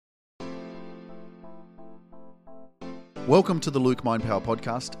Welcome to the Luke Mind Power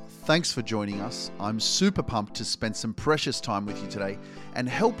Podcast. Thanks for joining us. I'm super pumped to spend some precious time with you today and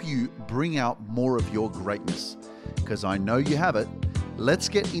help you bring out more of your greatness, because I know you have it. Let's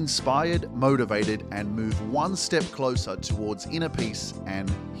get inspired, motivated, and move one step closer towards inner peace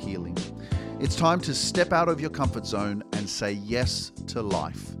and healing. It's time to step out of your comfort zone and say yes to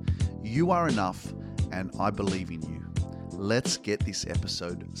life. You are enough, and I believe in you. Let's get this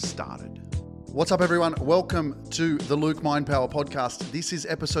episode started. What's up, everyone? Welcome to the Luke Mind Power Podcast. This is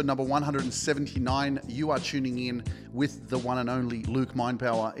episode number 179. You are tuning in with the one and only Luke Mind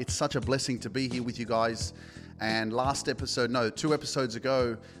Power. It's such a blessing to be here with you guys. And two episodes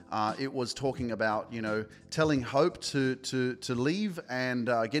ago, it was talking about, telling hope to leave and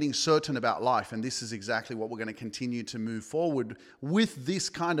getting certain about life. And this is exactly what we're going to continue to move forward with, this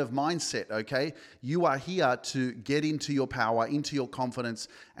kind of mindset, okay? You are here to get into your power, into your confidence,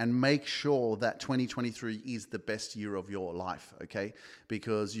 and make sure that 2023 is the best year of your life, okay?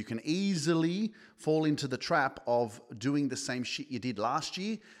 Because you can easily fall into the trap of doing the same shit you did last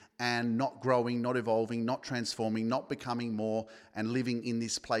year and not growing, not evolving, not transforming, not becoming more, and living in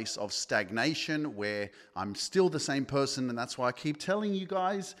this place of stagnation where I'm still the same person. And that's why I keep telling you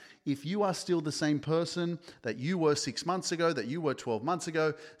guys, if you are still the same person that you were 6 months ago, that you were 12 months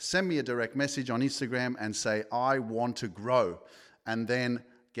ago, send me a direct message on Instagram and say, I want to grow. And then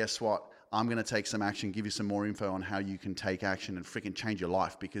guess what? I'm going to take some action, give you some more info on how you can take action and freaking change your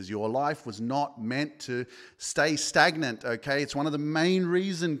life, because your life was not meant to stay stagnant, okay? It's one of the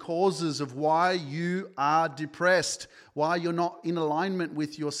main causes of why you are depressed, why you're not in alignment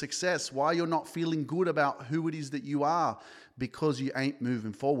with your success, why you're not feeling good about who it is that you are, because you ain't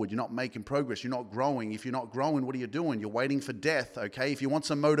moving forward. You're not making progress. You're not growing. If you're not growing, what are you doing? You're waiting for death, okay? If you want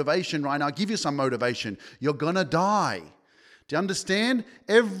some motivation right now, I'll give you some motivation. You're going to die. Do you understand?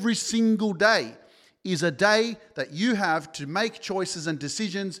 Every single day is a day that you have to make choices and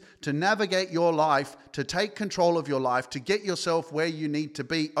decisions to navigate your life, to take control of your life, to get yourself where you need to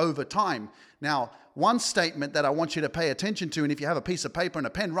be over time. Now, one statement that I want you to pay attention to, and if you have a piece of paper and a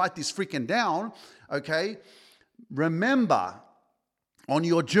pen, write this freaking down, okay? Remember, on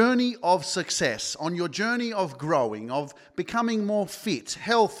your journey of success, on your journey of growing, of becoming more fit,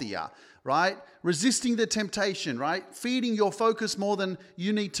 healthier, right? Resisting the temptation, right? Feeding your focus more than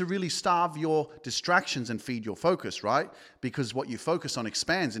you need to really starve your distractions and feed your focus, right? Because what you focus on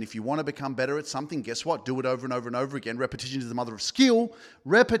expands. And if you want to become better at something, guess what? Do it over and over and over again. Repetition is the mother of skill.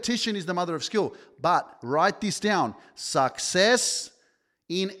 Repetition is the mother of skill. But write this down. Success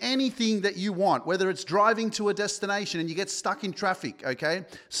in anything that you want, whether it's driving to a destination and you get stuck in traffic, okay?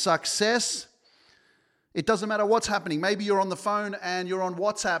 Success. It doesn't matter what's happening. Maybe you're on the phone and you're on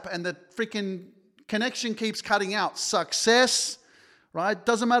WhatsApp and the freaking connection keeps cutting out. Success, right?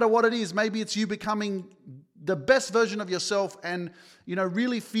 Doesn't matter what it is. Maybe it's you becoming the best version of yourself and,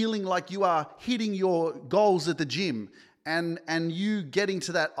 really feeling like you are hitting your goals at the gym and you getting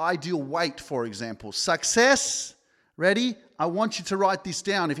to that ideal weight, for example. Success, ready? I want you to write this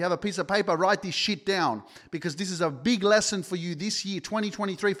down. If you have a piece of paper, write this shit down, because this is a big lesson for you this year,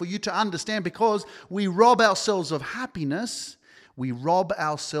 2023, for you to understand, because we rob ourselves of happiness. We rob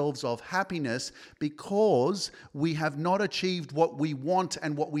ourselves of happiness because we have not achieved what we want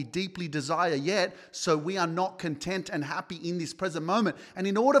and what we deeply desire yet, so we are not content and happy in this present moment. And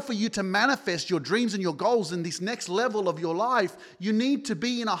in order for you to manifest your dreams and your goals in this next level of your life, you need to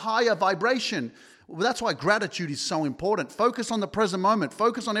be in a higher vibration. Well, that's why gratitude is so important. Focus on the present moment.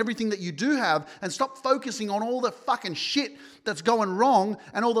 Focus on everything that you do have and stop focusing on all the fucking shit that's going wrong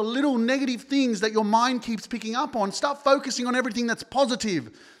and all the little negative things that your mind keeps picking up on. Start focusing on everything that's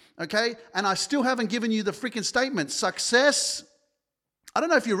positive, okay? And I still haven't given you the freaking statement. Success. I don't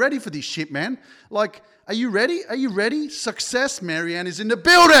know if you're ready for this shit, man. Like, are you ready? Are you ready? Success. Marianne is in the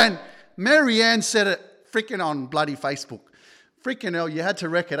building. Marianne said it freaking on bloody Facebook. Freaking hell, you had to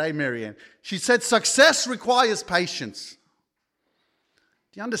wreck it, eh, Marianne? She said, success requires patience.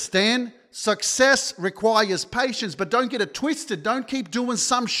 Do you understand? Success requires patience, but don't get it twisted. Don't keep doing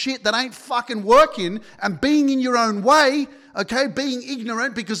some shit that ain't fucking working and being in your own way, okay? Being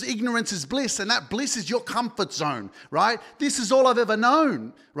ignorant, because ignorance is bliss, and that bliss is your comfort zone, right? This is all I've ever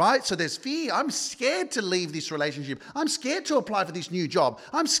known, right? So there's fear. I'm scared to leave this relationship. I'm scared to apply for this new job.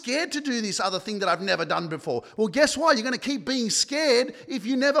 I'm scared to do this other thing that I've never done before. Well, guess what? You're going to keep being scared if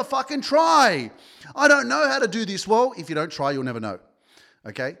you never fucking try. I don't know how to do this. Well, if you don't try, you'll never know,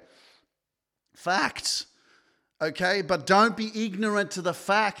 okay? Facts, okay? But don't be ignorant to the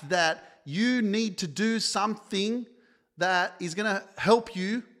fact that you need to do something that is going to help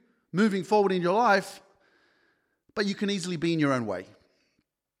you moving forward in your life, but you can easily be in your own way.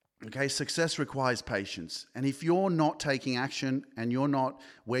 Okay, success requires patience. And if you're not taking action and you're not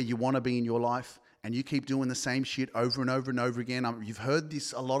where you want to be in your life and you keep doing the same shit over and over and over again, you've heard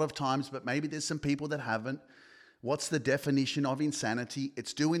this a lot of times, but maybe there's some people that haven't. What's the definition of insanity?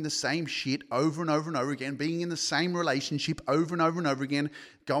 It's doing the same shit over and over and over again, being in the same relationship over and over and over again,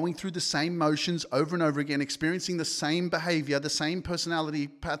 going through the same motions over and over again, experiencing the same behavior, the same personality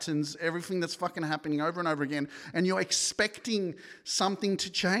patterns, everything that's fucking happening over and over again. And you're expecting something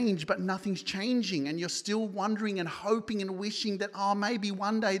to change, but nothing's changing. And you're still wondering and hoping and wishing that, maybe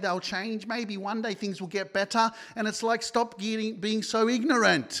one day they'll change. Maybe one day things will get better. And it's like, stop being so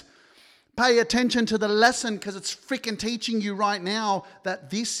ignorant. Pay attention to the lesson because it's freaking teaching you right now that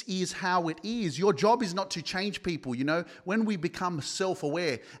this is how it is. Your job is not to change people. You know, when we become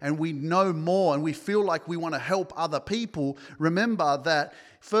self-aware and we know more and we feel like we want to help other people, remember that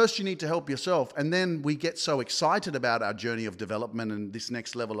first you need to help yourself. And then we get so excited about our journey of development and this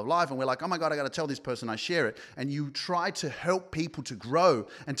next level of life. And we're like, oh my God, I got to tell this person I share it. And you try to help people to grow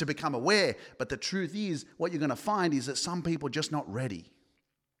and to become aware. But the truth is, what you're going to find is that some people are just not ready.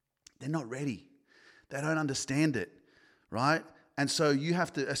 They're not ready. They don't understand it, right? And so you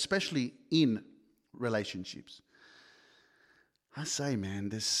have to, especially in relationships. I say, man,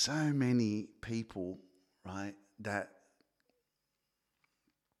 there's so many people, right, that,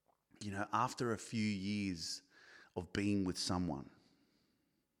 you know, after a few years of being with someone,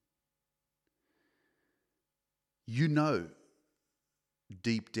 you know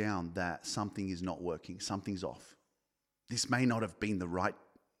deep down that something is not working, something's off. This may not have been the right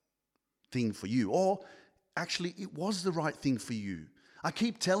thing for you, or actually it was the right thing for you. I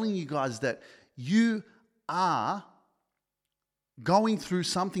keep telling you guys that you are going through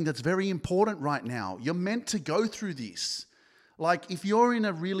something that's very important right now. You're meant to go through this. Like if you're in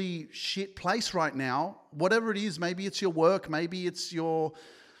a really shit place right now, whatever it is, maybe it's your work, maybe it's your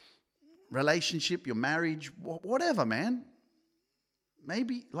relationship, your marriage, whatever, man.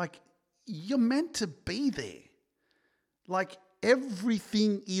 Maybe like you're meant to be there. Like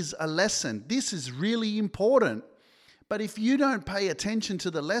everything is a lesson. This is really important. But if you don't pay attention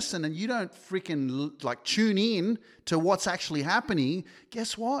to the lesson and you don't freaking like tune in to what's actually happening,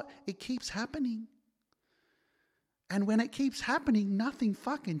 guess what? It keeps happening. And when it keeps happening, nothing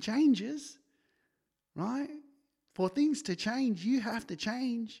fucking changes, right? For things to change, you have to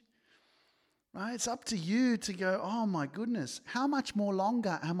change, right? It's up to you to go, oh my goodness, how much more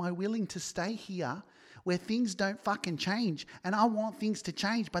longer am I willing to stay here where things don't fucking change and I want things to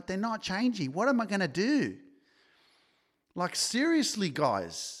change, but they're not changing? What am I going to do? Like seriously,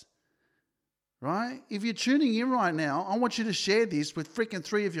 guys, right? If you're tuning in right now, I want you to share this with freaking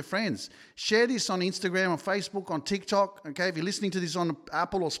 3 of your friends. Share this on Instagram, on Facebook, on TikTok. Okay, if you're listening to this on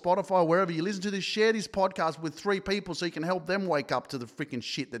Apple or Spotify, wherever you listen to this, share this podcast with 3 people so you can help them wake up to the freaking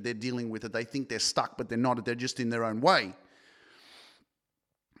shit that they're dealing with, that they think they're stuck, but they're not. They're just in their own way.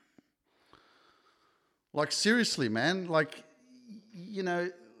 Like seriously, man, like, you know,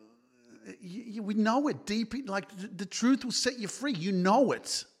 we know it deep. Like the truth will set you free. You know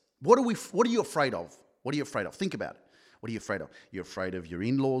it. What are you afraid of? What are you afraid of? Think about it. What are you afraid of? You're afraid of your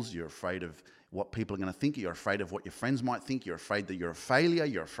in-laws. You're afraid of what people are going to think. You're afraid of what your friends might think. You're afraid that you're a failure.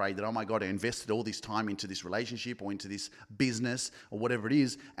 You're afraid that, oh my God, I invested all this time into this relationship or into this business or whatever it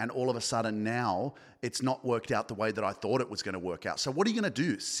is, and all of a sudden now it's not worked out the way that I thought it was going to work out. So what are you going to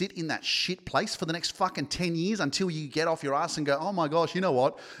do? Sit in that shit place for the next fucking 10 years until you get off your ass and go, oh my gosh, you know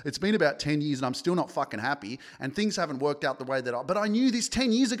what? It's been about 10 years and I'm still not fucking happy and things haven't worked out the way that but I knew this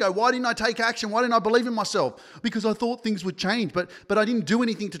 10 years ago. Why didn't I take action? Why didn't I believe in myself? Because I thought things would change, but I didn't do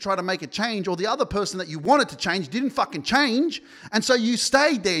anything to try to make it change, or the other person that you wanted to change didn't fucking change. And so you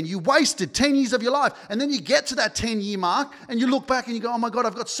stayed there and you wasted 10 years of your life. And then you get to that 10-year mark and you look back and you go, oh my God,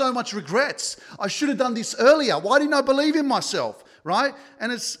 I've got so much regrets. I should have done this earlier. Why didn't I believe in myself? Right?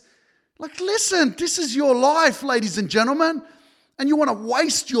 And it's like, listen, this is your life, ladies and gentlemen. And you want to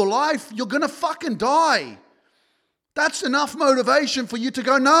waste your life, you're going to fucking die. That's enough motivation for you to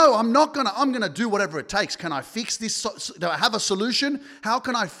go, no, I'm going to do whatever it takes. Can I fix this? Do I have a solution? How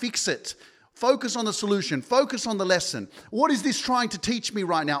can I fix it? Focus on the solution. Focus on the lesson. What is this trying to teach me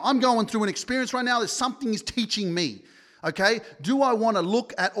right now? I'm going through an experience right now that something is teaching me. Okay? Do I want to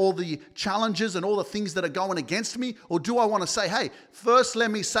look at all the challenges and all the things that are going against me? Or do I want to say, hey, first let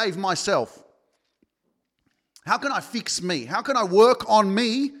me save myself? How can I fix me? How can I work on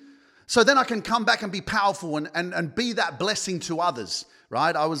me so then I can come back and be powerful and be that blessing to others?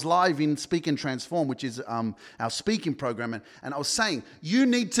 Right? I was live in Speak and Transform, which is our speaking program. And I was saying, you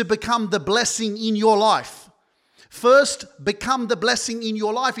need to become the blessing in your life. First, become the blessing in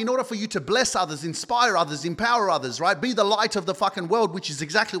your life in order for you to bless others, inspire others, empower others, right? Be the light of the fucking world, which is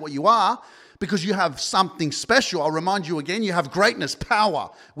exactly what you are, because you have something special. I'll remind you again, you have greatness, power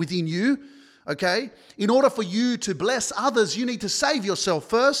within you, okay? In order for you to bless others, you need to save yourself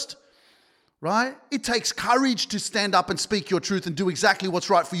first, right? It takes courage to stand up and speak your truth and do exactly what's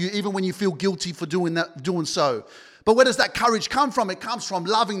right for you, even when you feel guilty for doing so. But where does that courage come from? It comes from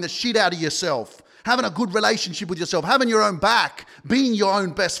loving the shit out of yourself, having a good relationship with yourself, having your own back, being your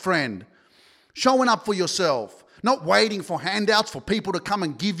own best friend, showing up for yourself, not waiting for handouts for people to come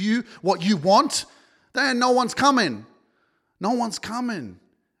and give you what you want. Then no one's coming. No one's coming.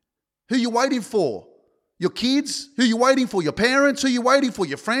 Who are you waiting for? Your kids? Who are you waiting for? Your parents? Who are you waiting for?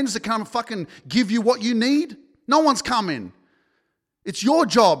 Your friends to come and fucking give you what you need? No one's coming. It's your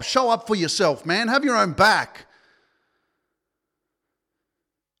job. Show up for yourself, man. Have your own back.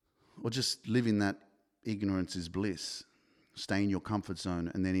 Or just live in that ignorance is bliss. Stay in your comfort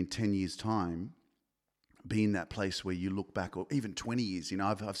zone. And then in 10 years' time, be in that place where you look back, or even 20 years. You know,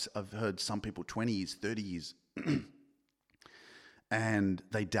 I've heard some people 20 years, 30 years. And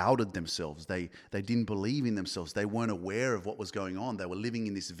they doubted themselves. They didn't believe in themselves. They weren't aware of what was going on. They were living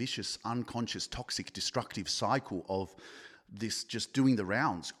in this vicious, unconscious, toxic, destructive cycle of this just doing the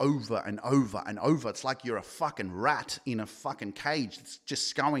rounds over and over and over. It's like you're a fucking rat in a fucking cage. It's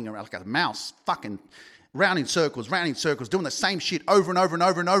just going around like a mouse, fucking round in circles, doing the same shit over and over and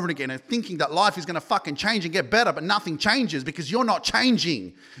over and over again, and thinking that life is going to fucking change and get better, but nothing changes because you're not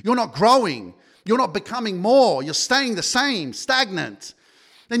changing. You're not growing. You're not becoming more. You're staying the same, stagnant.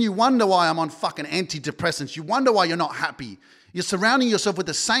 Then you wonder why I'm on fucking antidepressants. You wonder why you're not happy. You're surrounding yourself with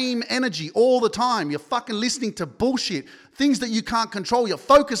the same energy all the time. You're fucking listening to bullshit, things that you can't control. You're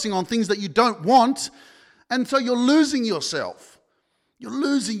focusing on things that you don't want. And so you're losing yourself. You're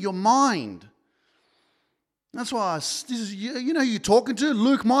losing your mind. That's why you know who you're talking to?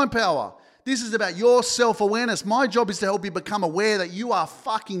 Luke Mindpower. This is about your self-awareness. My job is to help you become aware that you are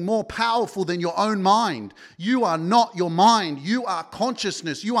fucking more powerful than your own mind. You are not your mind. You are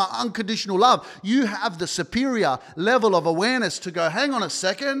consciousness. You are unconditional love. You have the superior level of awareness to go, hang on a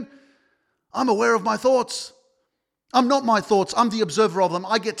second. I'm aware of my thoughts. I'm not my thoughts. I'm the observer of them.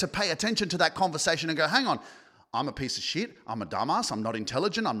 I get to pay attention to that conversation and go, hang on. I'm a piece of shit. I'm a dumbass. I'm not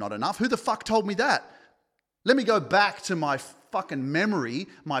intelligent. I'm not enough. Who the fuck told me that? Let me go back to my fucking memory,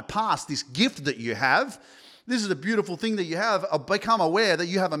 my past, this gift that you have. This is a beautiful thing that you have. Become aware that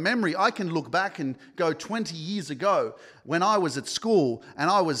you have a memory. I can look back and go 20 years ago when I was at school and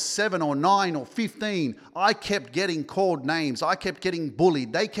I was 7 or 9 or 15. I kept getting called names. I kept getting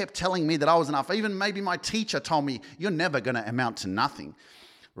bullied. They kept telling me that I was enough. Even maybe my teacher told me, you're never going to amount to nothing,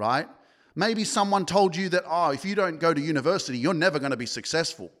 right? Maybe someone told you that, if you don't go to university, you're never going to be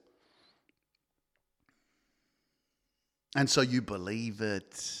successful. And so you believe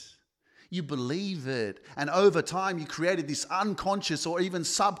it. You believe it. And over time, you created this unconscious or even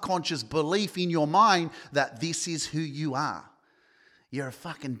subconscious belief in your mind that this is who you are. You're a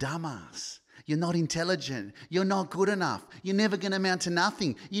fucking dumbass. You're not intelligent. You're not good enough. You're never going to amount to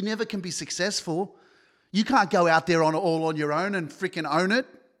nothing. You never can be successful. You can't go out there all on your own and freaking own it,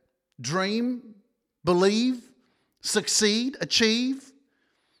 dream, believe, succeed, achieve.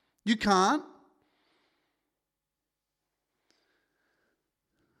 You can't.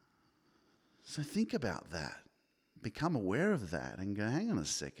 So think about that. Become aware of that and go, hang on a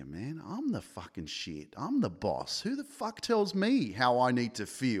second, man. I'm the fucking shit. I'm the boss. Who the fuck tells me how I need to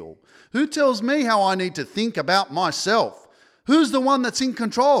feel? Who tells me how I need to think about myself? Who's the one that's in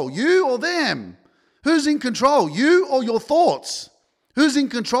control? You or them? Who's in control? You or your thoughts? Who's in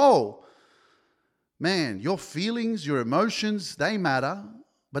control? Man, your feelings, your emotions, they matter,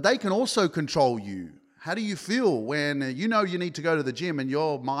 but they can also control you. How do you feel when you know you need to go to the gym and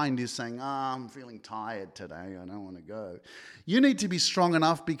your mind is saying, I'm feeling tired today, I don't want to go. You need to be strong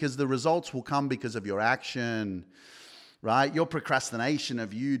enough because the results will come because of your action, right? Your procrastination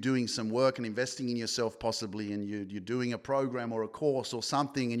of you doing some work and investing in yourself possibly, and you're doing a program or a course or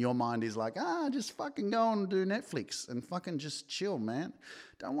something, and your mind is like, just fucking go and do Netflix and fucking just chill, man.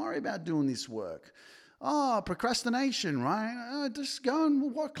 Don't worry about doing this work. Procrastination, right? Just go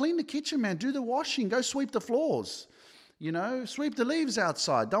and clean the kitchen, man. Do the washing. Go sweep the floors. Sweep the leaves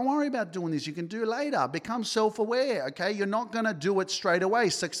outside. Don't worry about doing this. You can do it later. Become self-aware, okay? You're not going to do it straight away.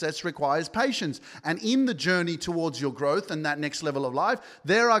 Success requires patience. And in the journey towards your growth and that next level of life,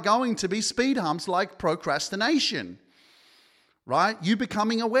 there are going to be speed humps like procrastination, right? You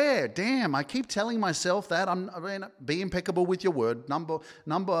becoming aware. Damn, I keep telling myself that be impeccable with your word. Number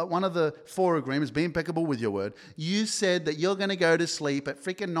one of the 4 agreements, be impeccable with your word. You said that you're going to go to sleep at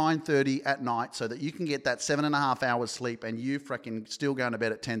freaking 9:30 at night so that you can get that 7.5 hours sleep, and you freaking still going to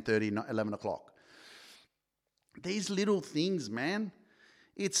bed at 10:30, 11 o'clock. These little things, man.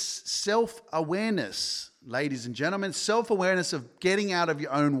 It's self-awareness, ladies and gentlemen. Self-awareness of getting out of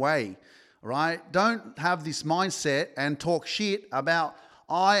your own way. Right? Don't have this mindset and talk shit about,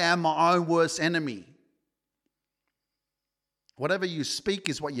 I am my own worst enemy. Whatever you speak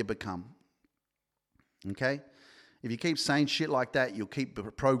is what you become. Okay? If you keep saying shit like that, you'll keep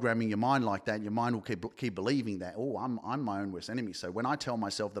programming your mind like that, and your mind will keep believing that, oh, I'm my own worst enemy. So when I tell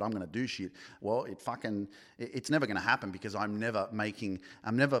myself that I'm going to do shit, well, it's never going to happen because I'm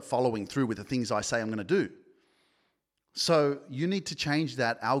never following through with the things I say I'm going to do. So you need to change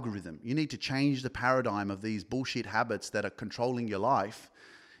that algorithm. You need to change the paradigm of these bullshit habits that are controlling your life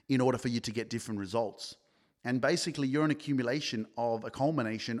in order for you to get different results. And basically, you're an culmination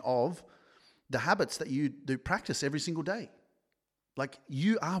of the habits that you do practice every single day. Like,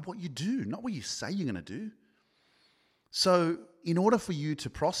 you are what you do, not what you say you're going to do. So in order for you to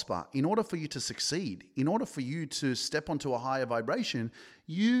prosper, in order for you to succeed, in order for you to step onto a higher vibration,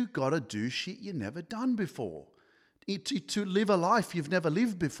 you got to do shit you've never done before. To live a life you've never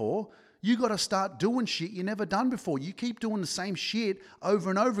lived before, you got to start doing shit you've never done before. You keep doing the same shit over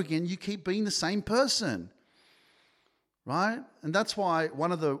and over again. You keep being the same person, right? And that's why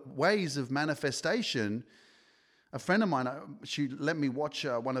one of the ways of manifestation, a friend of mine, she let me watch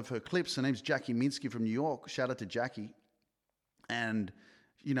one of her clips. Her name's Jackie Minsky from New York. Shout out to Jackie. And,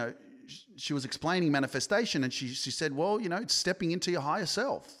 she was explaining manifestation, and she said, well, it's stepping into your higher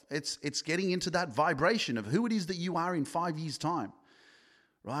self. It's getting into that vibration of who it is that you are in 5 years' time,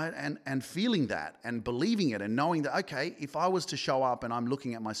 right? And feeling that and believing it and knowing that, okay, if I was to show up and I'm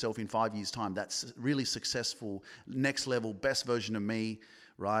looking at myself in 5 years' time, that's really successful, next level, best version of me,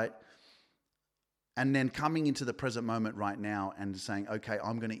 right? And then coming into the present moment right now and saying, okay,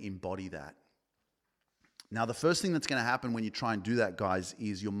 I'm going to embody that. Now, the first thing that's going to happen when you try and do that, guys,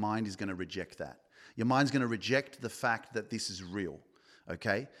 is your mind is going to reject that. Your mind's going to reject the fact that this is real,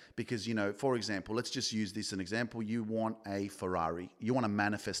 okay? Because, for example, let's just use this as an example. You want a Ferrari. You want to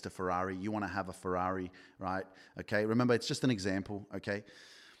manifest a Ferrari. You want to have a Ferrari, right? Okay, remember, it's just an example, okay?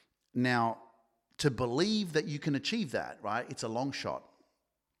 Now, to believe that you can achieve that, right, it's a long shot.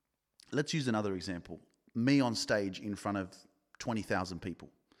 Let's use another example. Me on stage in front of 20,000 people.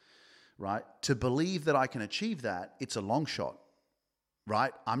 Right? To believe that I can achieve that, it's a long shot,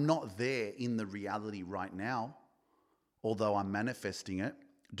 right? I'm not there in the reality right now, although I'm manifesting it.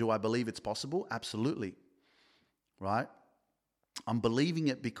 Do I believe it's possible? Absolutely, right? I'm believing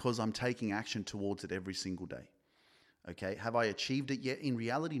it because I'm taking action towards it every single day, okay? Have I achieved it yet? In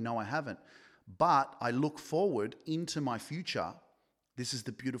reality, no, I haven't. But I look forward into my future. This is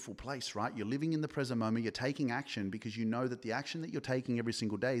the beautiful place, right? You're living in the present moment. You're taking action because you know that the action that you're taking every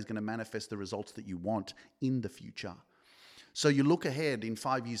single day is going to manifest the results that you want in the future. So you look ahead in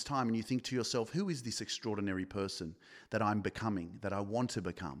 5 years' time and you think to yourself, who is this extraordinary person that I'm becoming, that I want to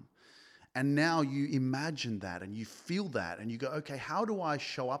become? And now you imagine that and you feel that and you go, okay, how do I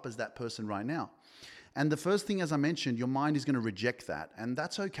show up as that person right now? And the first thing, as I mentioned, your mind is going to reject that, and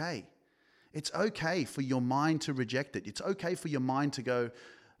that's okay. It's okay for your mind to reject it. It's okay for your mind to go,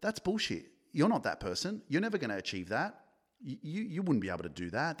 that's bullshit. You're not that person. You're never going to achieve that. You wouldn't be able to do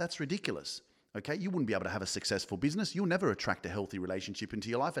that. That's ridiculous. Okay? You wouldn't be able to have a successful business. You'll never attract a healthy relationship into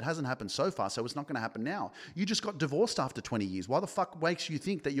your life. It hasn't happened so far, so it's not going to happen now. You just got divorced after 20 years. Why the fuck makes you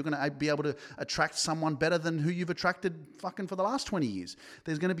think that you're going to be able to attract someone better than who you've attracted fucking for the last 20 years?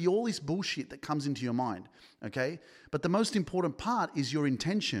 There's going to be all this bullshit that comes into your mind, okay? But the most important part is your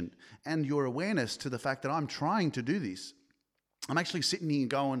intention and your awareness to the fact that I'm trying to do this. I'm actually sitting here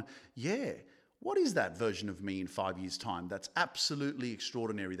going, yeah, what is that version of me in 5 years' time that's absolutely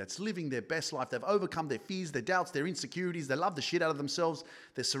extraordinary, that's living their best life? They've overcome their fears, their doubts, their insecurities. They love the shit out of themselves.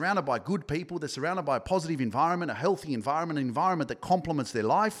 They're surrounded by good people. They're surrounded by a positive environment, a healthy environment, an environment that complements their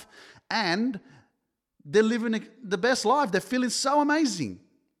life. And they're living the best life. They're feeling so amazing.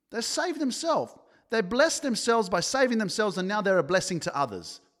 They've saved themselves. They blessed themselves by saving themselves, and now they're a blessing to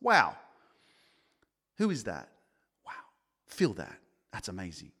others. Wow. Who is that? Wow. Feel that. That's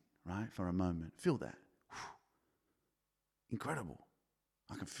amazing. Right? For a moment. Feel that. Whew. Incredible.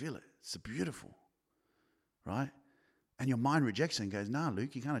 I can feel it. It's beautiful. Right? And your mind rejects it and goes, nah,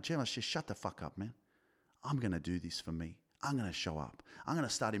 Luke, you can't achieve it. Just shut the fuck up, man. I'm going to do this for me. I'm going to show up. I'm going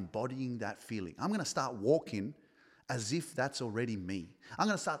to start embodying that feeling. I'm going to start walking as if that's already me. I'm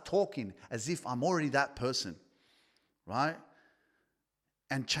going to start talking as if I'm already that person. Right?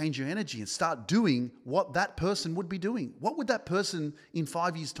 and change your energy and start doing what that person would be doing. What would that person in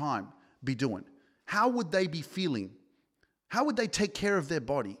 5 years' time be doing? How would they be feeling? How would they take care of their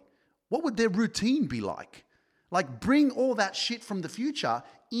body? What would their routine be like? Like, bring all that shit from the future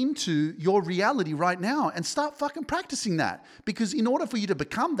into your reality right now and start fucking practicing that. Because in order for you to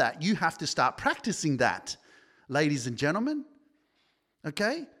become that, you have to start practicing that, ladies and gentlemen.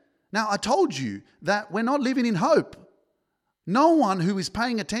 Okay? Now, I told you that we're not living in hope. No one who is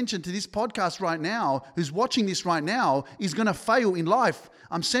paying attention to this podcast right now, who's watching this right now, is going to fail in life.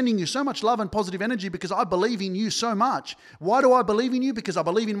 I'm sending you so much love and positive energy because I believe in you so much. Why do I believe in you? Because I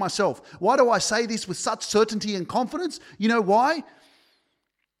believe in myself. Why do I say this with such certainty and confidence? You know why?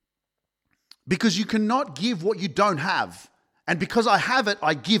 Because you cannot give what you don't have. And because I have it,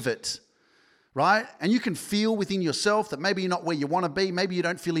 I give it. Right? And you can feel within yourself that maybe you're not where you want to be. Maybe you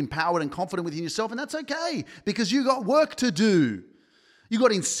don't feel empowered and confident within yourself. And that's okay because you got work to do. You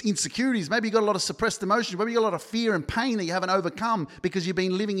got insecurities. Maybe you got a lot of suppressed emotions. Maybe you got a lot of fear and pain that you haven't overcome because you've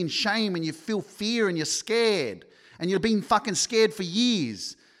been living in shame and you feel fear and you're scared. And you've been fucking scared for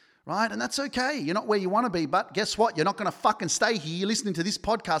years. Right? And that's okay. You're not where you want to be. But guess what? You're not going to fucking stay here. You're listening to this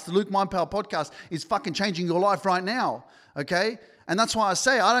podcast. The Luke Mindpower podcast is fucking changing your life right now. Okay? And that's why I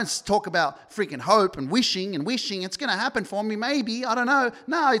say I don't talk about freaking hope and wishing it's going to happen for me. Maybe, I don't know.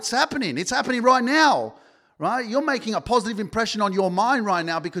 No, it's happening. It's happening right now, right? You're making a positive impression on your mind right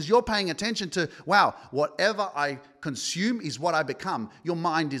now because you're paying attention to, wow, whatever I consume is what I become. Your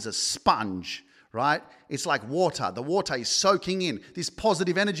mind is a sponge, right? It's like water. The water is soaking in this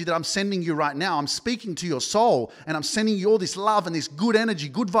positive energy that I'm sending you right now. I'm speaking to your soul and I'm sending you all this love and this good energy,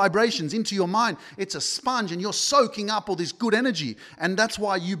 good vibrations into your mind. It's a sponge and you're soaking up all this good energy. And that's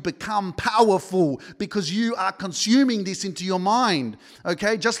why you become powerful because you are consuming this into your mind.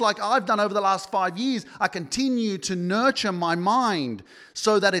 Okay? Just like I've done over the last 5 years, I continue to nurture my mind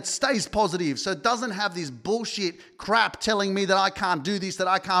so that it stays positive. So it doesn't have this bullshit crap telling me that I can't do this, that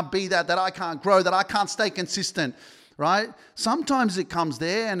I can't be that I can't grow, that I can't stay consistent, right? Sometimes it comes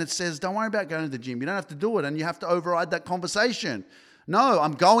there and it says, don't worry about going to the gym. You don't have to do it. And you have to override that conversation. No,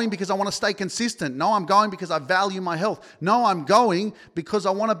 I'm going because I want to stay consistent. No, I'm going because I value my health. No, I'm going because I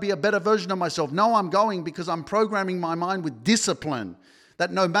want to be a better version of myself. No, I'm going because I'm programming my mind with discipline.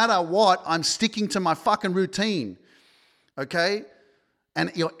 That no matter what, I'm sticking to my fucking routine. Okay?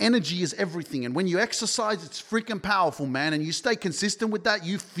 And your energy is everything. And when you exercise, it's freaking powerful, man. And you stay consistent with that,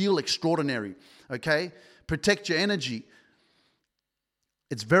 you feel extraordinary. Okay? Protect your energy.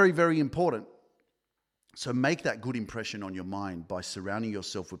 It's very, very important. So make that good impression on your mind by surrounding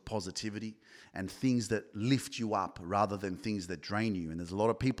yourself with positivity and things that lift you up rather than things that drain you. And there's a lot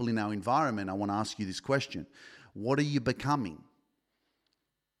of people in our environment. I want to ask you this question. What are you becoming?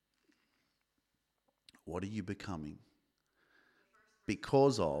 What are you becoming?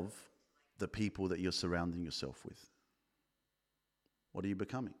 Because of the people that you're surrounding yourself with. What are you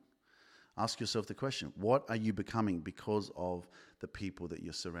becoming? Ask yourself the question, what are you becoming because of the people that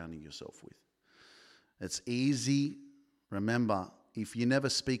you're surrounding yourself with? It's easy. Remember, if you never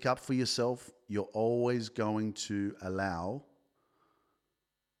speak up for yourself, you're always going to allow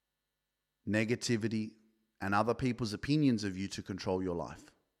negativity and other people's opinions of you to control your life.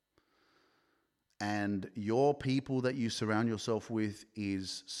 And your people that you surround yourself with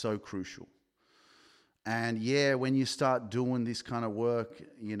is so crucial. And yeah, when you start doing this kind of work,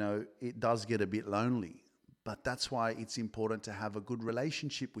 you know, it does get a bit lonely. But that's why it's important to have a good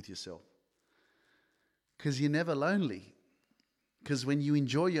relationship with yourself. Because you're never lonely. Because when you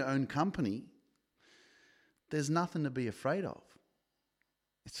enjoy your own company, there's nothing to be afraid of.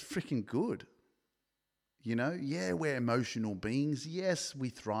 It's freaking good. You know, yeah, we're emotional beings. Yes, we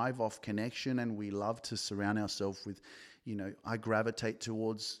thrive off connection and we love to surround ourselves with, you know, I gravitate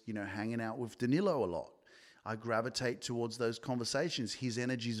towards, you know, hanging out with Danilo a lot. I gravitate towards those conversations. His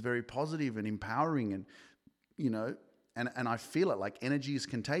energy is very positive and empowering and, you know, and I feel it like energy is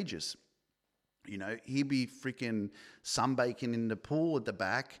contagious. You know, he'd be freaking sunbaking in the pool at the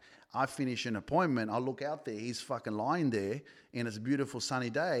back. I finish an appointment. I look out there. He's fucking lying there and it's a beautiful sunny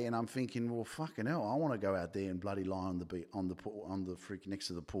day. And I'm thinking, well, fucking hell, I want to go out there and bloody lie on the pool, on the freaking next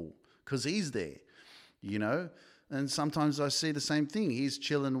to the pool because he's there, you know. And sometimes I see the same thing. He's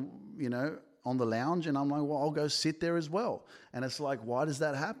chilling, you know, on the lounge and I'm like, well, I'll go sit there as well. And it's like, why does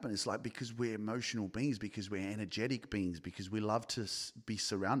that happen? It's like because we're emotional beings, because we're energetic beings, because we love to be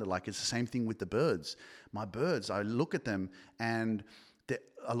surrounded. Like it's the same thing with the birds. My birds, I look at them and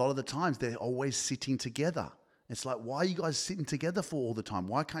a lot of the times they're always sitting together. It's like, why are you guys sitting together for all the time?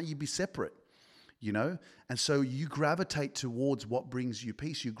 Why can't you be separate? You know? And so you gravitate towards what brings you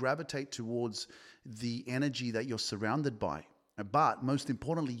peace. You gravitate towards the energy that you're surrounded by. But most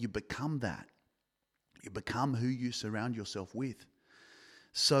importantly, you become that. You become who you surround yourself with.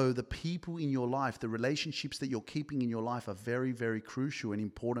 So the people in your life, the relationships that you're keeping in your life are very, very crucial and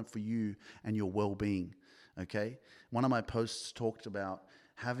important for you and your well-being, okay? One of my posts talked about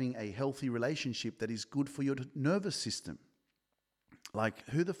having a healthy relationship that is good for your nervous system. Like,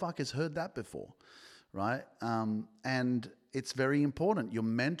 who the fuck has heard that before, right? And it's very important. Your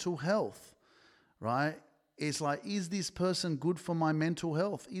mental health, right? It's like, is this person good for my mental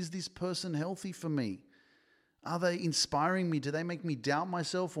health? Is this person healthy for me? Are they inspiring me? Do they make me doubt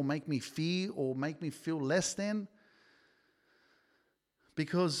myself or make me fear or make me feel less than?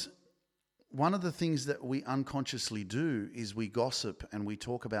 Because one of the things that we unconsciously do is we gossip and we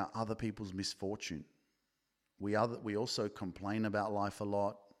talk about other people's misfortune. We also complain about life a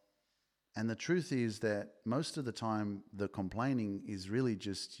lot. And the truth is that most of the time, the complaining is really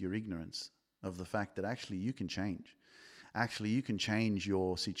just your ignorance of the fact that actually you can change. Actually, you can change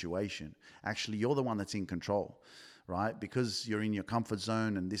your situation. Actually, you're the one that's in control, right? Because you're in your comfort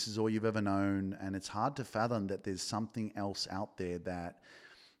zone and this is all you've ever known. And it's hard to fathom that there's something else out there that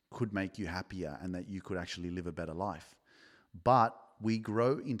could make you happier and that you could actually live a better life. But we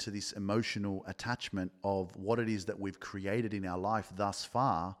grow into this emotional attachment of what it is that we've created in our life thus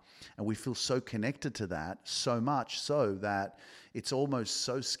far. And we feel so connected to that, so much so that it's almost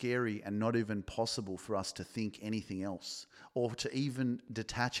so scary and not even possible for us to think anything else or to even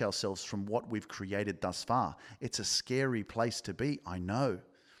detach ourselves from what we've created thus far. It's a scary place to be, I know,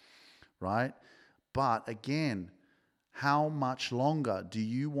 right? But again, how much longer do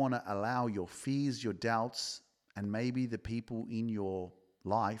you want to allow your fears, your doubts, and maybe the people in your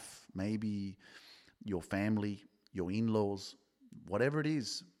life, maybe your family, your in-laws, whatever it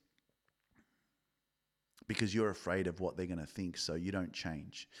is, because you're afraid of what they're going to think, so you don't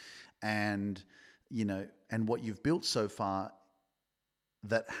change. And, and what you've built so far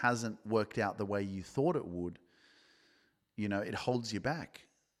that hasn't worked out the way you thought it would, it holds you back.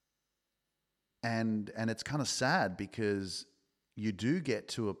 And it's kind of sad because you do get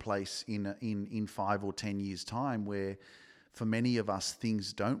to a place in 5 or 10 years' time where for many of us,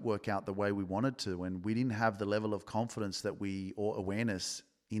 things don't work out the way we wanted to, and we didn't have the level of confidence or awareness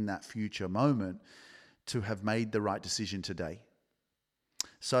in that future moment to have made the right decision today.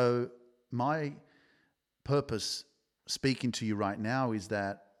 So my purpose speaking to you right now is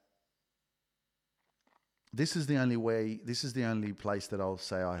that this is the only place that I'll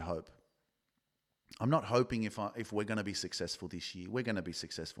say I hope. I'm not hoping if we're going to be successful this year. We're going to be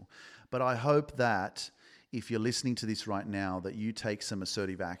successful. But I hope that if you're listening to this right now, that you take some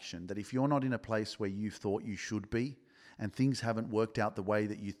assertive action. That if you're not in a place where you thought you should be and things haven't worked out the way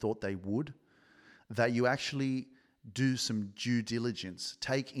that you thought they would, that you actually do some due diligence.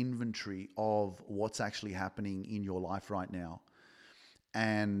 Take inventory of what's actually happening in your life right now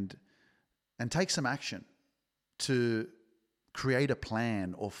and take some action to create a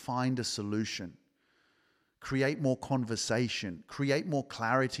plan or find a solution. Create more conversation, create more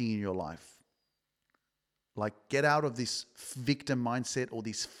clarity in your life. Like, get out of this victim mindset or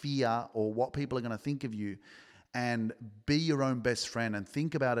this fear or what people are going to think of you, and be your own best friend and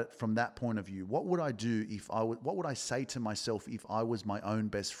think about it from that point of view. What would I do what would I say to myself if I was my own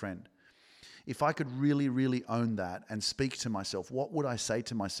best friend? If I could really, really own that and speak to myself, what would I say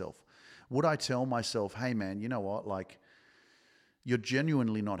to myself? Would I tell myself, hey man, you know what? Like, you're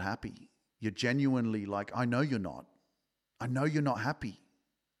genuinely not happy. You're genuinely like, I know you're not. I know you're not happy.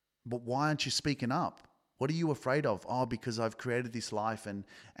 But why aren't you speaking up? What are you afraid of? Oh, because I've created this life and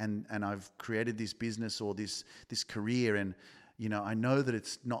I've created this business or this career, and I know that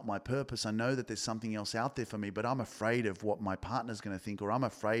it's not my purpose. I know that there's something else out there for me, but I'm afraid of what my partner's going to think, or I'm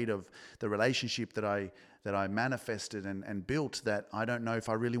afraid of the relationship that I manifested and built that I don't know if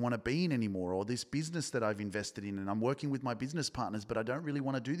I really want to be in anymore, or this business that I've invested in and I'm working with my business partners, but I don't really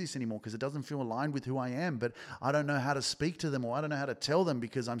want to do this anymore because it doesn't feel aligned with who I am, but I don't know how to speak to them, or I don't know how to tell them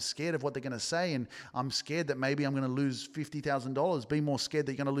because I'm scared of what they're going to say, and I'm scared that maybe I'm going to lose $50,000. Be more scared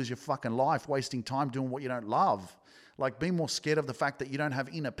that you're going to lose your fucking life wasting time doing what you don't love. Like, be more scared of the fact that you don't have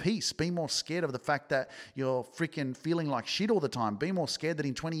inner peace. Be more scared of the fact that you're freaking feeling like shit all the time. Be more scared that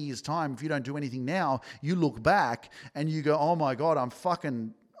in 20 years' time, if you don't do anything now, you look back and you go, oh my God, I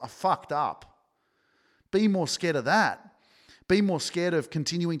fucked up. Be more scared of that. Be more scared of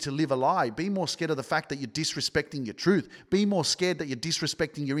continuing to live a lie. Be more scared of the fact that you're disrespecting your truth. Be more scared that you're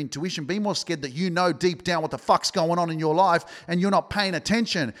disrespecting your intuition. Be more scared that you know deep down what the fuck's going on in your life and you're not paying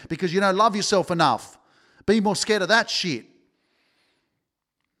attention because you don't love yourself enough. Be more scared of that shit.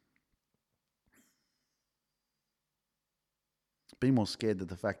 Be more scared of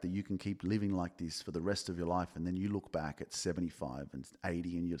the fact that you can keep living like this for the rest of your life, and then you look back at 75 and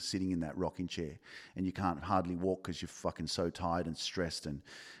 80 and you're sitting in that rocking chair and you can't hardly walk because you're fucking so tired and stressed and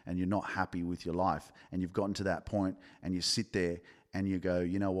you're not happy with your life, and you've gotten to that point and you sit there and you go,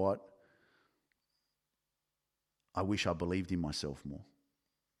 you know what? I wish I believed in myself more.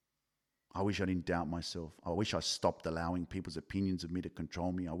 I wish I didn't doubt myself. I wish I stopped allowing people's opinions of me to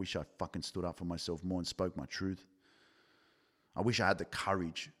control me. I wish I fucking stood up for myself more and spoke my truth. I wish I had the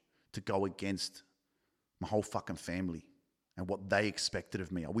courage to go against my whole fucking family and what they expected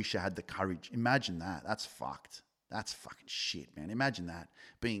of me. I wish I had the courage. Imagine that. That's fucked. That's fucking shit, man. Imagine that.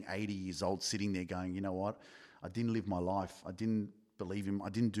 Being 80 years old, sitting there going, you know what? I didn't live my life. I didn't believe him. I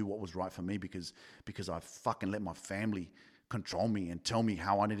didn't do what was right for me because I fucking let my family control me and tell me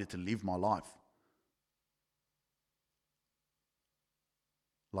how I needed to live my life.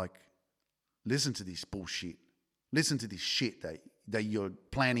 Like, listen to this bullshit. Listen to this shit that you're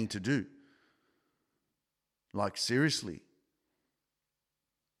planning to do. Like, seriously.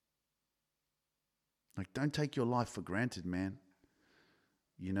 Like, don't take your life for granted, man.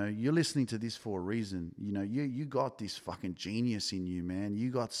 You know, you're listening to this for a reason. You know, you got this fucking genius in you, man. You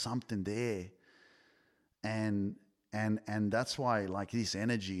got something there. And that's why, like, this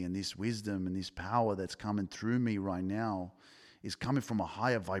energy and this wisdom and this power that's coming through me right now is coming from a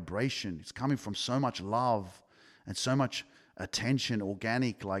higher vibration. It's coming from so much love and so much attention,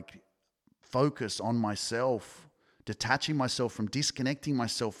 organic, like, focus on myself, detaching myself from, disconnecting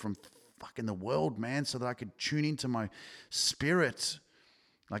myself from fucking the world, man, so that I could tune into my spirit.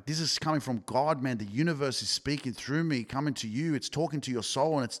 Like, this is coming from God, man. The universe is speaking through me, coming to you. It's talking to your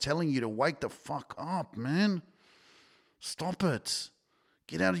soul and it's telling you to wake the fuck up, man. Stop it.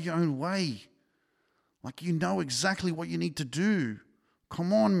 Get out of your own way. Like, you know exactly what you need to do.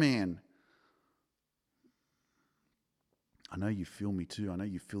 Come on, man. I know you feel me too. I know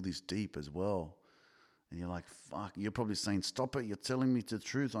you feel this deep as well. And you're like, fuck, you're probably saying, stop it. You're telling me the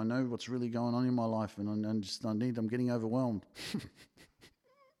truth. I know what's really going on in my life and I'm getting overwhelmed.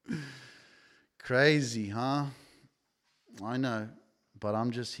 Crazy, huh? I know. But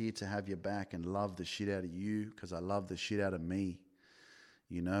I'm just here to have your back and love the shit out of you because I love the shit out of me.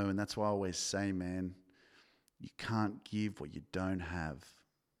 You know, and that's why I always say, man, you can't give what you don't have.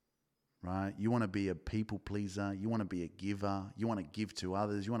 Right? You want to be a people pleaser. You want to be a giver. You want to give to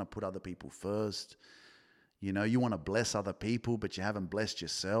others. You want to put other people first. You know, you want to bless other people, but you haven't blessed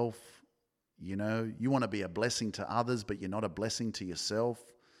yourself. You know, you want to be a blessing to others, but you're not a blessing to yourself.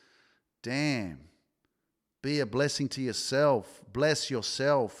 Damn. Be a blessing to yourself. Bless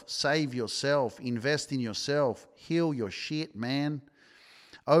yourself. Save yourself. Invest in yourself. Heal your shit, man.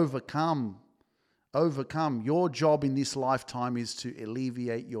 Overcome. Your job in this lifetime is to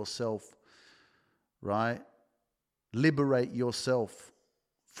alleviate yourself, right? Liberate yourself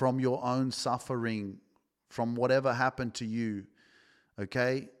from your own suffering, from whatever happened to you,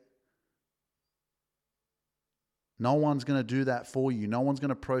 okay? No one's going to do that for you. No one's going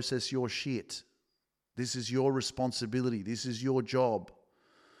to process your shit. This is your responsibility. This is your job.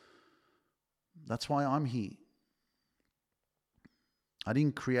 That's why I'm here. I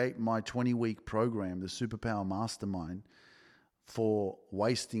didn't create my 20-week program, the Superpower Mastermind, for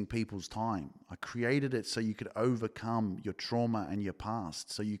wasting people's time. I created it so you could overcome your trauma and your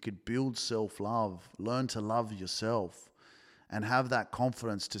past, so you could build self-love, learn to love yourself, and have that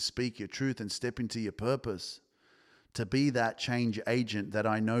confidence to speak your truth and step into your purpose, to be that change agent that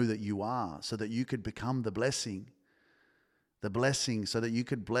I know that you are, so that you could become the blessing so that you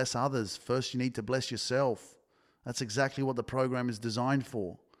could bless others. First, you need to bless yourself. That's exactly what the program is designed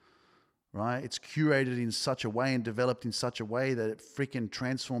for, right? It's curated in such a way and developed in such a way that it freaking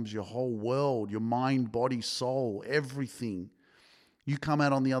transforms your whole world, your mind, body, soul, everything. You come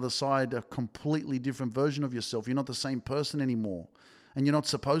out on the other side a completely different version of yourself. You're not the same person anymore. And you're not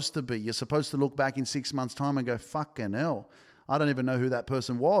supposed to be. You're supposed to look back in 6 months' time and go, fucking hell, I don't even know who that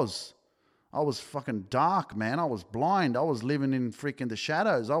person was. I was fucking dark, man. I was blind. I was living in freaking the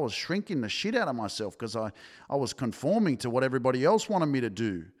shadows. I was shrinking the shit out of myself because I was conforming to what everybody else wanted me to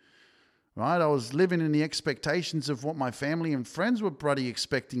do, right? I was living in the expectations of what my family and friends were bloody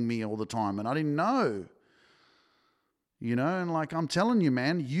expecting me all the time, and I didn't know. You know, and like I'm telling you,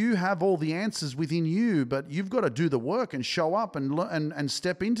 man, you have all the answers within you, but you've got to do the work and show up and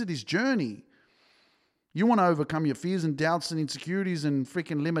step into this journey. You want to overcome your fears and doubts and insecurities and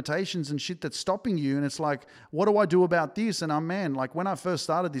freaking limitations and shit that's stopping you. And it's like, what do I do about this? And man, like when I first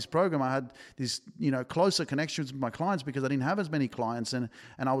started this program, I had this, closer connections with my clients because I didn't have as many clients and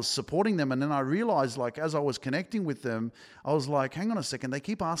I was supporting them. And then I realized, like, as I was connecting with them, I was like, hang on a second. They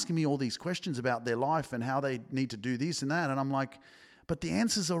keep asking me all these questions about their life and how they need to do this and that. And I'm like, but the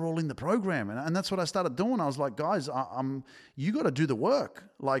answers are all in the program. And that's what I started doing. I was like, guys, you got to do the work.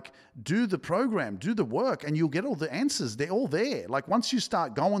 Like, do the program, do the work, and you'll get all the answers. They're all there. Like, once you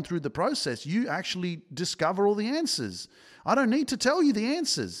start going through the process, you actually discover all the answers. I don't need to tell you the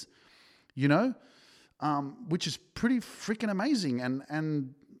answers, which is pretty freaking amazing.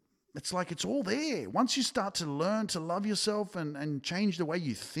 And it's like, it's all there. Once you start to learn to love yourself and change the way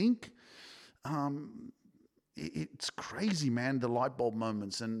you think, it's crazy, man, the light bulb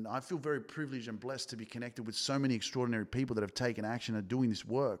moments. And I feel very privileged and blessed to be connected with so many extraordinary people that have taken action and are doing this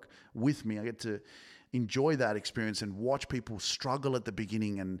work with me. I get to enjoy that experience and watch people struggle at the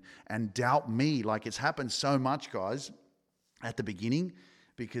beginning and doubt me. Like, it's happened so much, guys, at the beginning,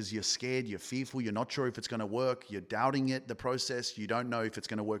 because you're scared, you're fearful, you're not sure if it's going to work, you're doubting it, the process, you don't know if it's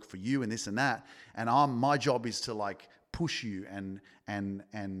going to work for you and this and that. And my job is to, like, push you and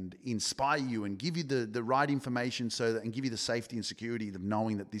inspire you and give you the right information and give you the safety and security of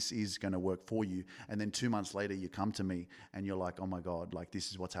knowing that this is going to work for you. And then 2 months later, you come to me and you're like, oh my God, like,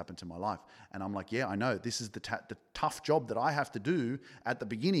 this is what's happened to my life. And I'm like, yeah, I know. This is the tough job that I have to do at the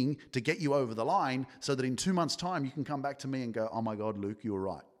beginning to get you over the line so that in 2 months' time, you can come back to me and go, oh my God, Luke, you were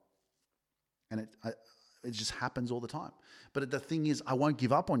right. And it just happens all the time. But the thing is, I won't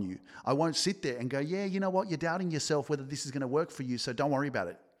give up on you. I won't sit there and go, yeah, you know what? You're doubting yourself whether this is going to work for you, so don't worry about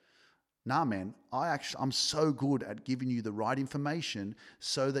it. Nah, man, I'm so good at giving you the right information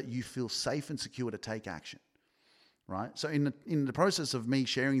so that you feel safe and secure to take action. Right? So in the process of me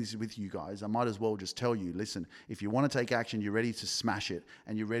sharing this with you guys, I might as well just tell you, listen, if you want to take action, you're ready to smash it,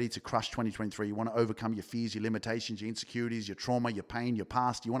 and you're ready to crush 2023, you want to overcome your fears, your limitations, your insecurities, your trauma, your pain, your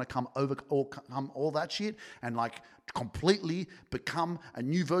past, you want to overcome all that shit and, like, completely become a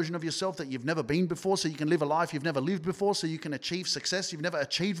new version of yourself that you've never been before, so you can live a life you've never lived before, so you can achieve success you've never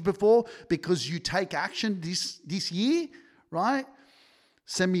achieved before because you take action this year, right?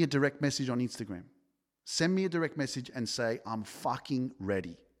 Send me a direct message on Instagram. Send me a direct message and say, I'm fucking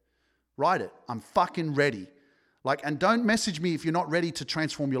ready. Write it. I'm fucking ready. Like, and don't message me if you're not ready to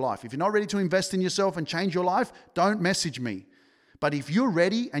transform your life. If you're not ready to invest in yourself and change your life, don't message me. But if you're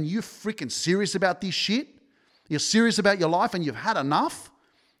ready and you're freaking serious about this shit, you're serious about your life and you've had enough,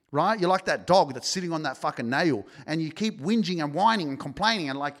 right? You're like that dog that's sitting on that fucking nail and you keep whinging and whining and complaining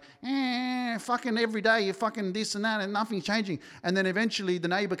and like, fucking every day you're fucking this and that and nothing's changing. And then eventually the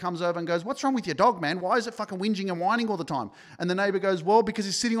neighbor comes over and goes, what's wrong with your dog, man? Why is it fucking whinging and whining all the time? And the neighbor goes, well, because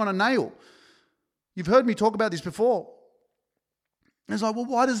he's sitting on a nail. You've heard me talk about this before. And it's like, well,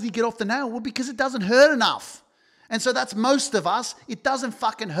 why doesn't he get off the nail? Well, because it doesn't hurt enough. And so that's most of us. It doesn't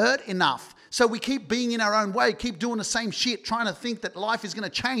fucking hurt enough. So we keep being in our own way, keep doing the same shit, trying to think that life is going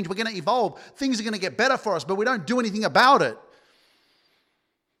to change, we're going to evolve, things are going to get better for us, but we don't do anything about it.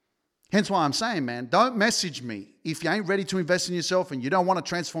 Hence why I'm saying, man, don't message me if you ain't ready to invest in yourself and you don't want to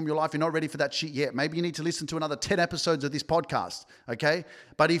transform your life, you're not ready for that shit yet. Maybe you need to listen to another 10 episodes of this podcast, okay?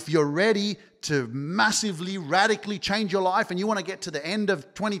 But if you're ready to massively, radically change your life and you want to get to the end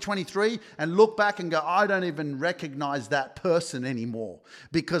of 2023 and look back and go, I don't even recognize that person anymore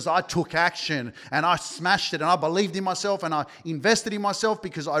because I took action and I smashed it and I believed in myself and I invested in myself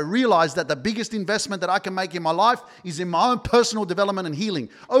because I realized that the biggest investment that I can make in my life is in my own personal development and healing,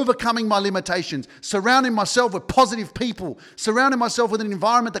 overcoming my limitations, surrounding myself with positive people, surrounding myself with an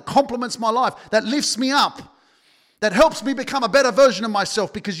environment that complements my life, that lifts me up, that helps me become a better version of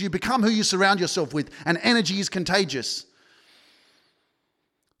myself, because you become who you surround yourself with, and energy is contagious.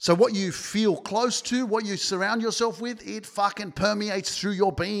 So what you feel close to, what you surround yourself with, it fucking permeates through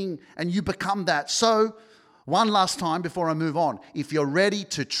your being and you become that. So one last time before I move on, if you're ready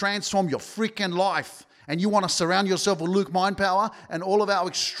to transform your freaking life and you want to surround yourself with Luke Mindpower and all of our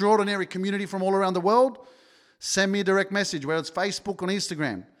extraordinary community from all around the world, send me a direct message, whether it's Facebook or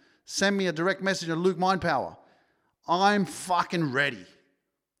Instagram. Send me a direct message on Luke Mindpower. I'm fucking ready.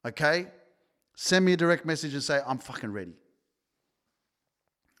 Okay? Send me a direct message and say, I'm fucking ready.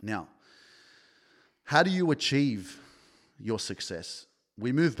 Now, how do you achieve your success?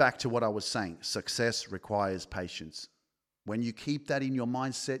 We move back to what I was saying. Success requires patience. When you keep that in your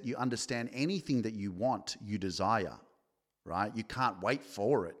mindset, you understand anything that you want, you desire, right? You can't wait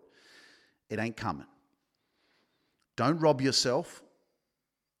for it. It ain't coming. Don't rob yourself,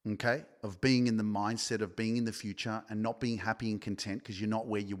 okay, of being in the mindset of being in the future and not being happy and content because you're not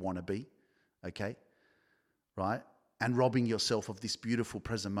where you want to be, okay? right? And robbing yourself of this beautiful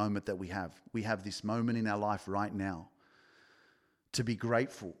present moment that we have. We have this moment in our life right now to be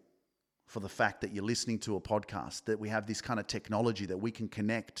grateful for the fact that you're listening to a podcast, that we have this kind of technology that we can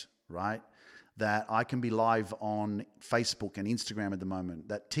connect, right? That I can be live on Facebook and Instagram at the moment,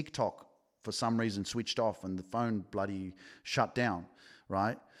 that TikTok for some reason switched off and the phone bloody shut down,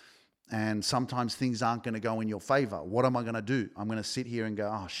 right? And sometimes things aren't going to go in your favor. What am I going to do? I'm going to sit here and go,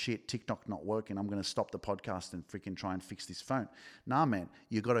 oh shit, TikTok not working. I'm going to stop the podcast and freaking try and fix this phone. Nah, man,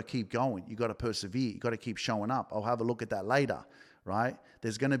 you got to keep going. You got to persevere. You got to keep showing up. I'll have a look at that later, right?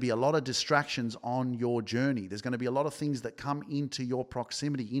 There's going to be a lot of distractions on your journey. There's going to be a lot of things that come into your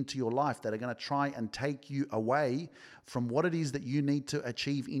proximity, into your life, that are going to try and take you away from what it is that you need to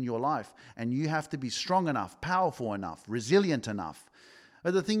achieve in your life. And you have to be strong enough, powerful enough, resilient enough.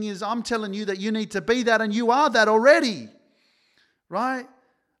 But the thing is, I'm telling you that you need to be that, and you are that already, right?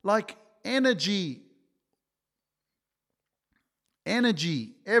 Like energy.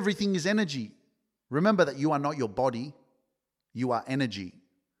 Energy. Everything is energy. Remember that you are not your body. You are energy,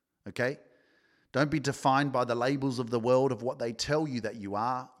 okay? Don't be defined by the labels of the world of what they tell you that you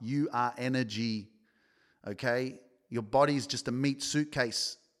are. You are energy, okay? Your body is just a meat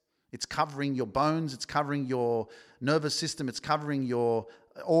suitcase. It's covering your bones. It's covering your nervous system. It's covering your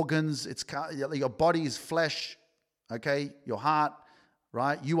organs. Your body is flesh, okay? Your heart,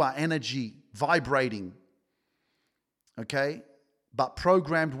 right? You are energy vibrating, okay? But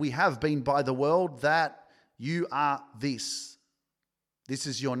programmed we have been by the world that you are this. This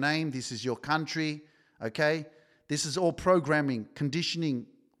is your name. This is your country, okay? This is all programming, conditioning.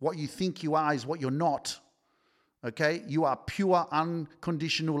 What you think you are is what you're not. Okay, you are pure,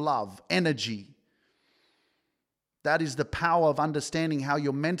 unconditional love, energy. That is the power of understanding how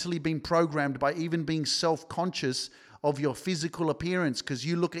you're mentally being programmed by even being self-conscious of your physical appearance, because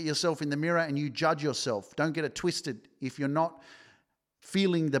you look at yourself in the mirror and you judge yourself. Don't get it twisted. If you're not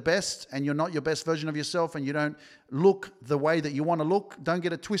feeling the best and you're not your best version of yourself and you don't look the way that you want to look, don't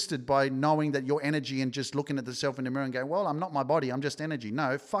get it twisted by knowing that your energy and just looking at yourself in the mirror and going, well, I'm not my body, I'm just energy.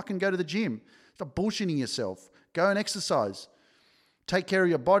 No, fucking go to the gym. Stop bullshitting yourself. Go and exercise. Take care of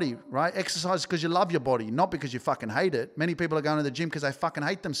your body, right? Exercise because you love your body, not because you fucking hate it. Many people are going to the gym because they fucking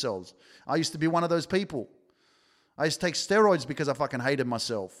hate themselves. I used to be one of those people. I used to take steroids because I fucking hated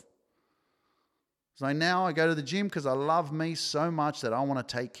myself. So now I go to the gym because I love me so much that I want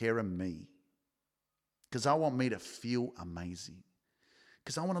to take care of me. Because I want me to feel amazing.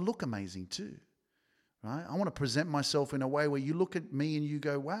 Because I want to look amazing too, right? I want to present myself in a way where you look at me and you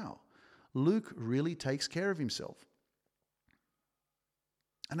go, wow, Luke really takes care of himself.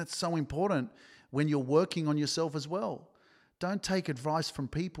 And it's so important when you're working on yourself as well. Don't take advice from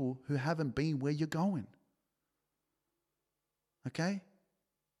people who haven't been where you're going. Okay?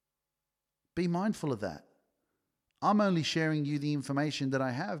 Be mindful of that. I'm only sharing you the information that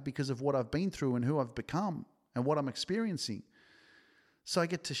I have because of what I've been through and who I've become and what I'm experiencing. So I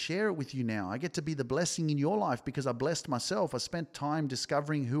get to share it with you now. I get to be the blessing in your life because I blessed myself. I spent time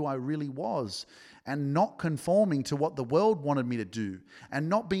discovering who I really was and not conforming to what the world wanted me to do and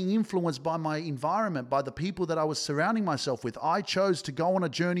not being influenced by my environment, by the people that I was surrounding myself with. I chose to go on a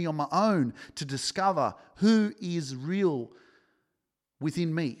journey on my own to discover who is real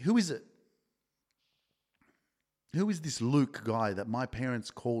within me. Who is it? Who is this Luke guy that my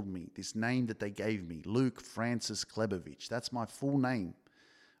parents called me, this name that they gave me, Luke Francis Klebovich? That's my full name,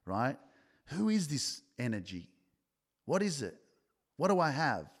 right? Who is this energy? What is it? What do I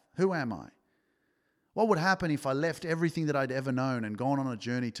have? Who am I? What would happen if I left everything that I'd ever known and gone on a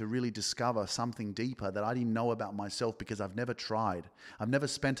journey to really discover something deeper that I didn't know about myself because I've never tried? I've never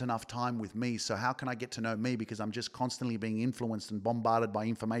spent enough time with me, so how can I get to know me? Because I'm just constantly being influenced and bombarded by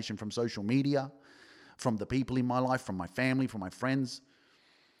information from social media, from the people in my life, from my family, from my friends.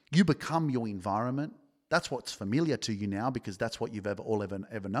 You become your environment. That's what's familiar to you now because that's what you've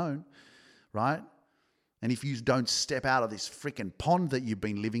ever known, right? And if you don't step out of this freaking pond that you've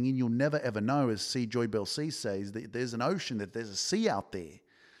been living in, you'll never ever know, as C. Joy Bell C says, that there's an ocean, that there's a sea out there.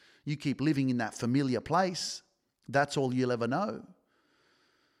 You keep living in that familiar place, that's all you'll ever know.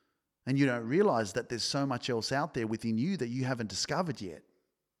 And you don't realize that there's so much else out there within you that you haven't discovered yet.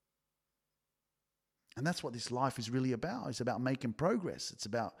 And that's what this life is really about. It's about making progress. It's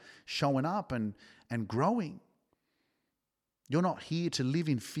about showing up and growing. You're not here to live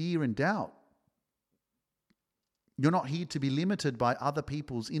in fear and doubt. You're not here to be limited by other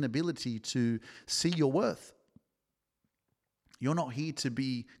people's inability to see your worth. You're not here to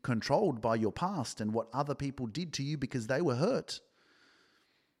be controlled by your past and what other people did to you because they were hurt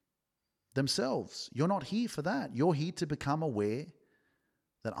themselves. You're not here for that. You're here to become aware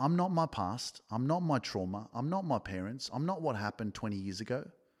that I'm not my past, I'm not my trauma, I'm not my parents, I'm not what happened 20 years ago.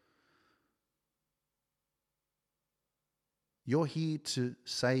 You're here to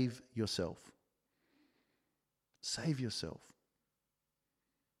save yourself. Save yourself.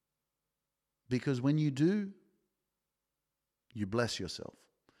 Because when you do, you bless yourself.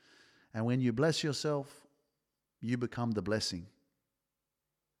 And when you bless yourself, you become the blessing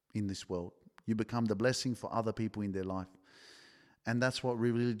in this world. You become the blessing for other people in their life. And that's what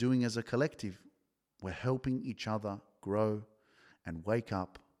we're really doing as a collective. We're helping each other grow and wake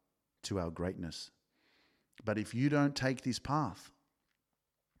up to our greatness. But if you don't take this path,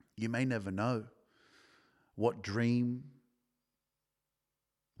 you may never know what dream,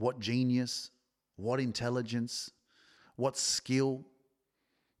 what genius, what intelligence, what skill,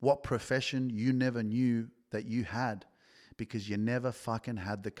 what profession you never knew that you had because you never fucking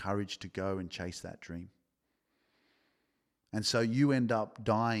had the courage to go and chase that dream. And so you end up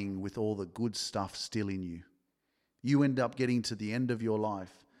dying with all the good stuff still in you. You end up getting to the end of your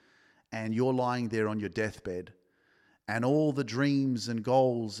life and you're lying there on your deathbed and all the dreams and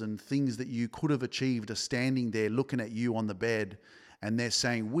goals and things that you could have achieved are standing there looking at you on the bed and they're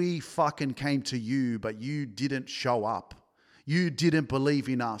saying, we fucking came to you, but you didn't show up. You didn't believe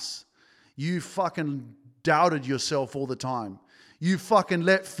in us. You fucking doubted yourself all the time. You fucking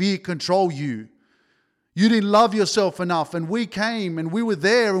let fear control you. You didn't love yourself enough, and we came and we were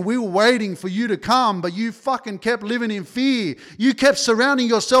there and we were waiting for you to come, but you fucking kept living in fear. You kept surrounding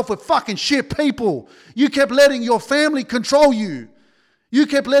yourself with fucking shit people. You kept letting your family control you. You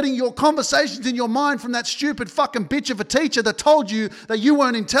kept letting your conversations in your mind from that stupid fucking bitch of a teacher that told you that you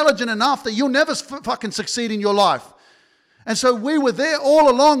weren't intelligent enough, that you'll never fucking succeed in your life. And so we were there all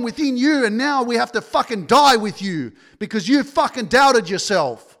along within you, and now we have to fucking die with you because you fucking doubted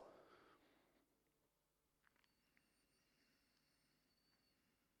yourself.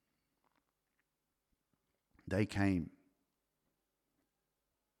 They came.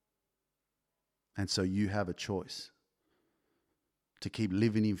 And so you have a choice to keep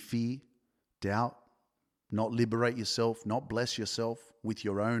living in fear, doubt, not liberate yourself, not bless yourself with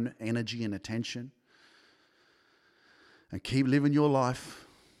your own energy and attention, and keep living your life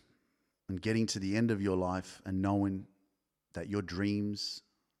and getting to the end of your life and knowing that your dreams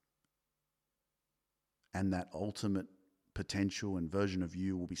and that ultimate potential and version of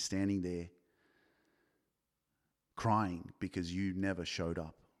you will be standing there crying because you never showed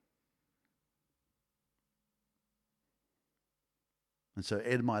up. And so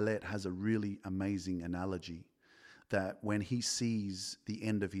Ed Mylett has a really amazing analogy that when he sees the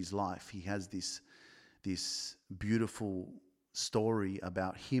end of his life, he has this beautiful story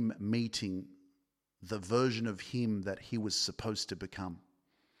about him meeting the version of him that he was supposed to become.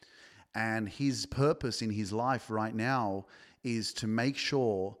 And his purpose in his life right now is to make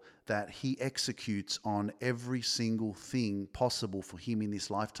sure that he executes on every single thing possible for him in this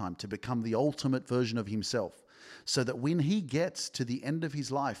lifetime to become the ultimate version of himself. So that when he gets to the end of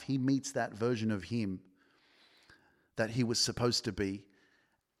his life, he meets that version of him that he was supposed to be.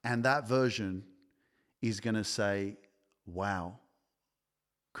 And that version is going to say, wow,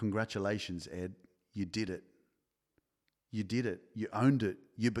 congratulations, Ed, you did it. You did it. You owned it.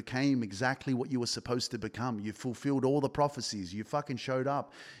 You became exactly what you were supposed to become. You fulfilled all the prophecies. You fucking showed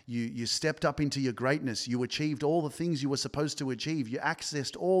up. You stepped up into your greatness. You achieved all the things you were supposed to achieve. You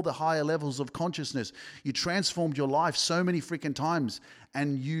accessed all the higher levels of consciousness. You transformed your life so many freaking times.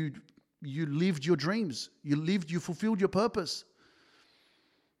 And you lived your dreams. You fulfilled your purpose.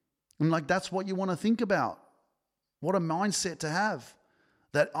 And like, that's what you want to think about. What a mindset to have.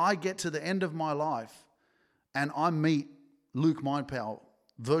 That I get to the end of my life and I meet Luke Mindpower,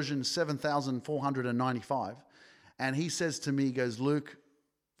 version 7,495. And he says to me, he goes, Luke,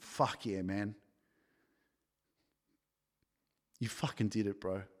 fuck yeah, man. You fucking did it,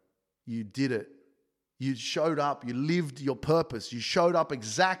 bro. You did it. You showed up. You lived your purpose. You showed up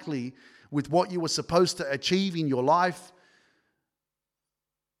exactly with what you were supposed to achieve in your life.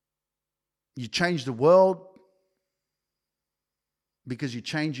 You changed the world because you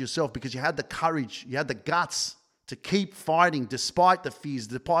changed yourself, because you had the courage, you had the guts to keep fighting despite the fears,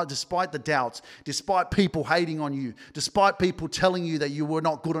 despite the doubts, despite people hating on you, despite people telling you that you were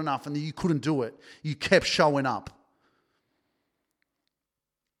not good enough and that you couldn't do it. You kept showing up.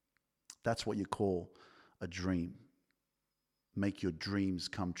 That's what you call a dream. Make your dreams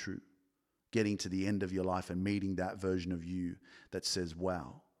come true. Getting to the end of your life and meeting that version of you that says,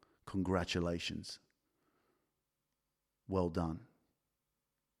 wow, congratulations. Well done.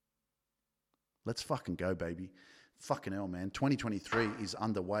 Let's fucking go, baby. Fucking hell, man. 2023 is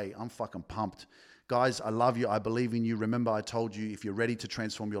underway. I'm fucking pumped. Guys, I love you. I believe in you. Remember, I told you, if you're ready to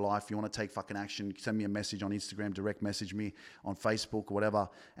transform your life, you want to take fucking action, send me a message on Instagram, direct message me on Facebook or whatever,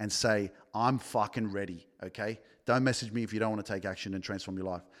 and say, I'm fucking ready, okay? Don't message me if you don't want to take action and transform your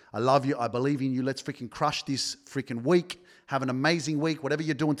life. I love you. I believe in you. Let's freaking crush this freaking week. Have an amazing week. Whatever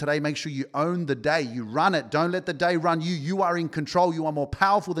you're doing today, make sure you own the day. You run it. Don't let the day run you. You are in control. You are more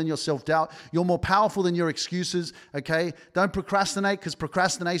powerful than your self-doubt. You're more powerful than your excuses, okay? Don't procrastinate, because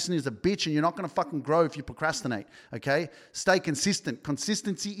procrastination is a bitch and you're not going to fucking grow if you procrastinate, okay? Stay consistent.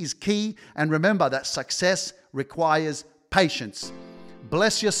 Consistency is key. And remember that success requires patience.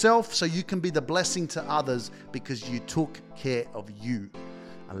 Bless yourself so you can be the blessing to others, because you took care of you.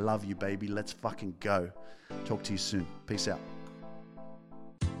 I love you, baby. Let's fucking go. Talk to you soon. Peace out.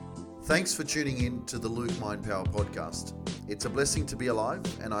 Thanks for tuning in to the Luke Mind Power podcast. It's a blessing to be alive,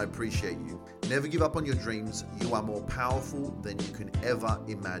 and I appreciate you. Never give up on your dreams. You are more powerful than you can ever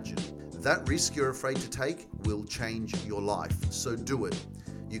imagine. That risk you're afraid to take will change your life, so do it.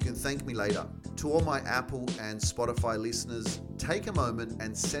 You can thank me later. To all my Apple and Spotify listeners, take a moment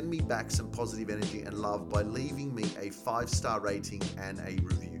and send me back some positive energy and love by leaving me a 5-star rating and a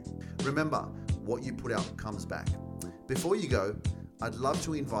review. Remember, what you put out comes back. Before you go, I'd love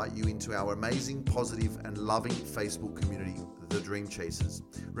to invite you into our amazing, positive, and loving Facebook community, The Dream Chasers.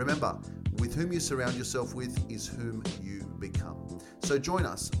 Remember, with whom you surround yourself with is whom you become. So join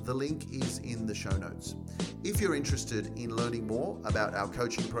us. The link is in the show notes. If you're interested in learning more about our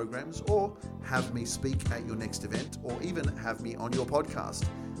coaching programs, or have me speak at your next event, or even have me on your podcast,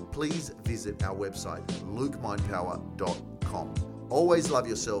 please visit our website, lukemindpower.com. Always love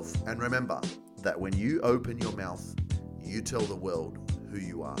yourself, and remember that when you open your mouth, you tell the world who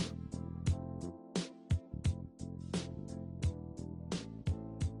you are.